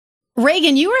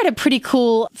Reagan, you were at a pretty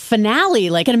cool finale,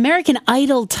 like an American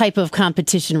Idol type of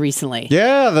competition recently.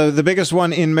 Yeah, the biggest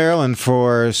one in Maryland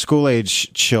for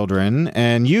school-age children.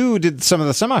 And you did some of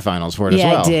the semifinals for it as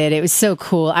well. Yeah, I did. It was so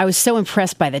cool. I was so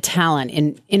impressed by the talent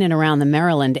in and around the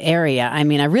Maryland area. I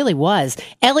mean, I really was.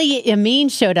 Elliot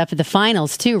Yamin showed up at the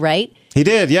finals too, right? He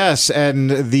did, yes. And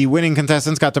the winning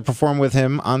contestants got to perform with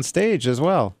him on stage as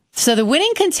well. So the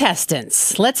winning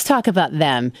contestants, let's talk about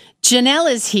them.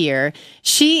 Janelle is here.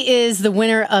 She is the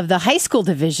winner of the high school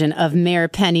division of Meir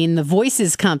Panim, the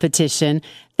Voices competition.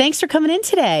 Thanks for coming in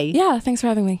today. Yeah, thanks for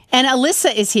having me. And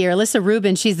Alyssa is here. Alyssa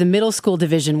Rubin, she's the middle school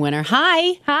division winner.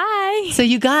 Hi. Hi. So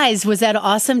you guys, was that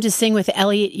awesome to sing with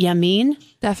Elliot Yamin?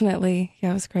 Definitely.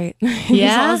 Yeah, it was great. He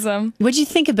Yeah? was awesome. What'd you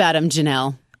think about him,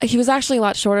 Janelle? He was actually a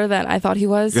lot shorter than I thought he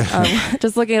was,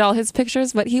 just looking at all his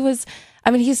pictures. But he's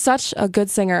such a good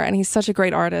singer and he's such a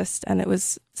great artist. And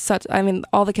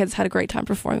all the kids had a great time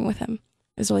performing with him.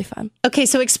 It was really fun. Okay,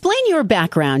 so explain your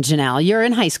background, Janelle. You're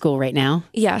in high school right now.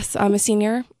 Yes, I'm a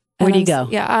senior. Where do you go?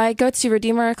 Yeah, I go to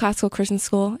Redeemer Classical Christian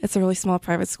School. It's a really small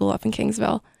private school up in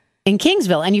Kingsville. In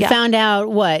Kingsville. And you found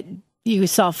out what? You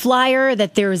saw a flyer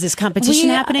that there was this competition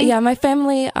happening? Yeah, my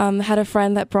family had a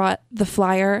friend that brought the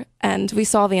flyer and we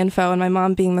saw the info, and my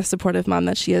mom, being the supportive mom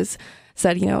that she is,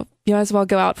 said, you might as well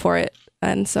go out for it.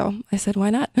 And so I said, why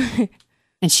not?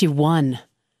 And she won.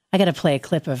 I got to play a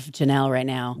clip of Janelle right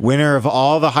now. Winner of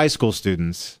all the high school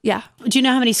students. Yeah. Do you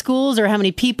know how many schools or how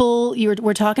many people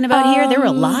we're talking about here? There were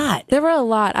a lot. There were a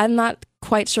lot. I'm not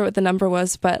quite sure what the number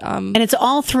was, but... and it's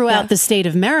all throughout the state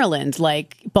of Maryland,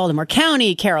 like Baltimore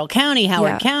County, Carroll County,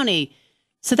 Howard County.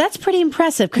 So that's pretty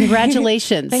impressive.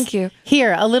 Congratulations. Thank you.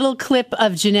 Here, a little clip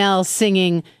of Janelle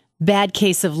singing Bad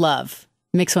Case of Love,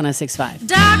 Mix 106.5.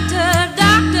 Doctor,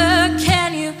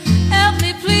 can you help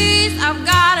me please? I've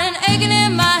got an aching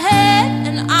in my head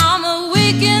and I'm a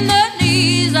weak in the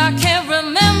knees. I can't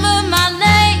remember my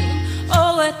name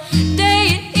or what day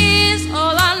it is.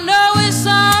 All I know is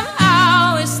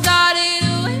somehow it started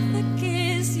with a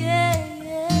kiss, yeah.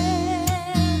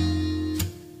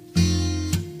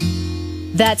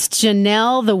 That's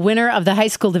Janelle, the winner of the high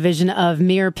school division of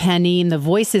Meir Panim, the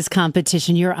Voices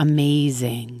competition. You're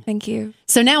amazing. Thank you.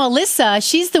 So now Alyssa,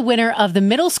 she's the winner of the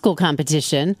middle school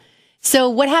competition. So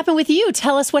what happened with you?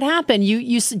 Tell us what happened.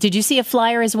 Did you see a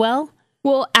flyer as well?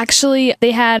 Well, actually,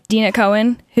 they had Dina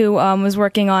Cohen, who was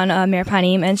working on Meir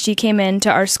Panim, and she came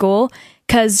into our school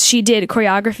because she did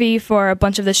choreography for a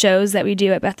bunch of the shows that we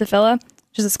do at Beth Phila,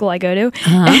 which is a school I go to.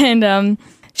 And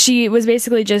she was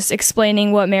basically just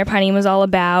explaining what Meir Panim was all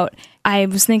about. I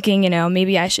was thinking,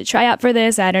 maybe I should try out for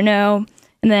this. I don't know.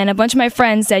 And then a bunch of my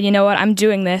friends said, you know what, I'm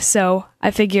doing this. So I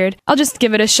figured I'll just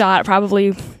give it a shot.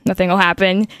 Probably nothing will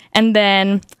happen. And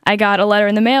then I got a letter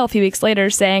in the mail a few weeks later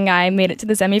saying I made it to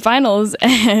the semifinals.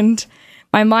 And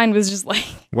my mind was just like,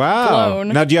 blown.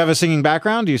 Now, do you have a singing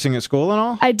background? Do you sing at school and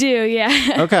all? I do,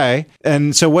 yeah. Okay.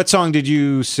 And so what song did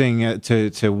you sing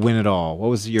to win it all? What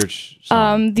was your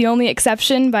song? The Only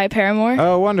Exception by Paramore.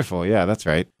 Oh, wonderful. Yeah, that's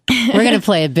right. We're going to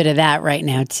play a bit of that right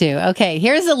now, too. Okay,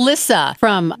 here's Alyssa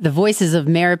from the Voices of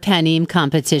Meir Panim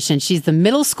competition. She's the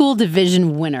middle school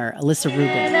division winner, Alyssa Rubin.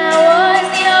 When I was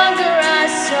younger, I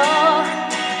saw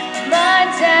my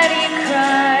daddy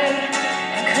cry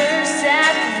and curse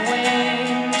at the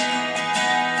wind.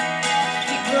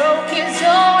 He broke his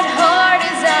own heart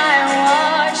as I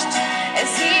watched as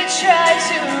he tried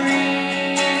to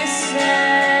reassemble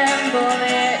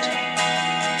it.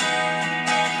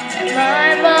 And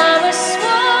my mama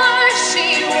swore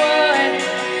she would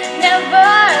never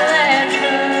let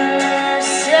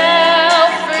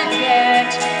herself forget.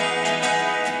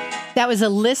 That was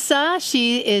Alyssa.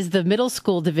 She is the middle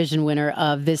school division winner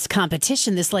of this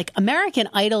competition, this like American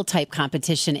Idol type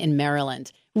competition in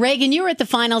Maryland. Reagan, you were at the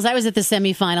finals. I was at the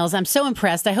semifinals. I'm so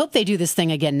impressed. I hope they do this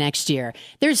thing again next year.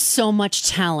 There's so much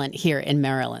talent here in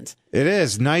Maryland. It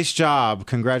is. Nice job.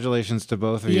 Congratulations to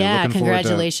both of you. Yeah, Looking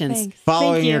congratulations. forward to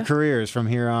following Thank you. your careers from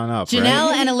here on up.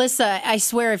 Janelle right? and Alyssa, I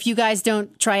swear, if you guys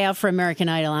don't try out for American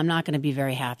Idol, I'm not going to be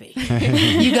very happy.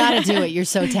 You got to do it. You're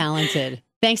so talented.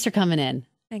 Thanks for coming in.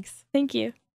 Thanks. Thank you.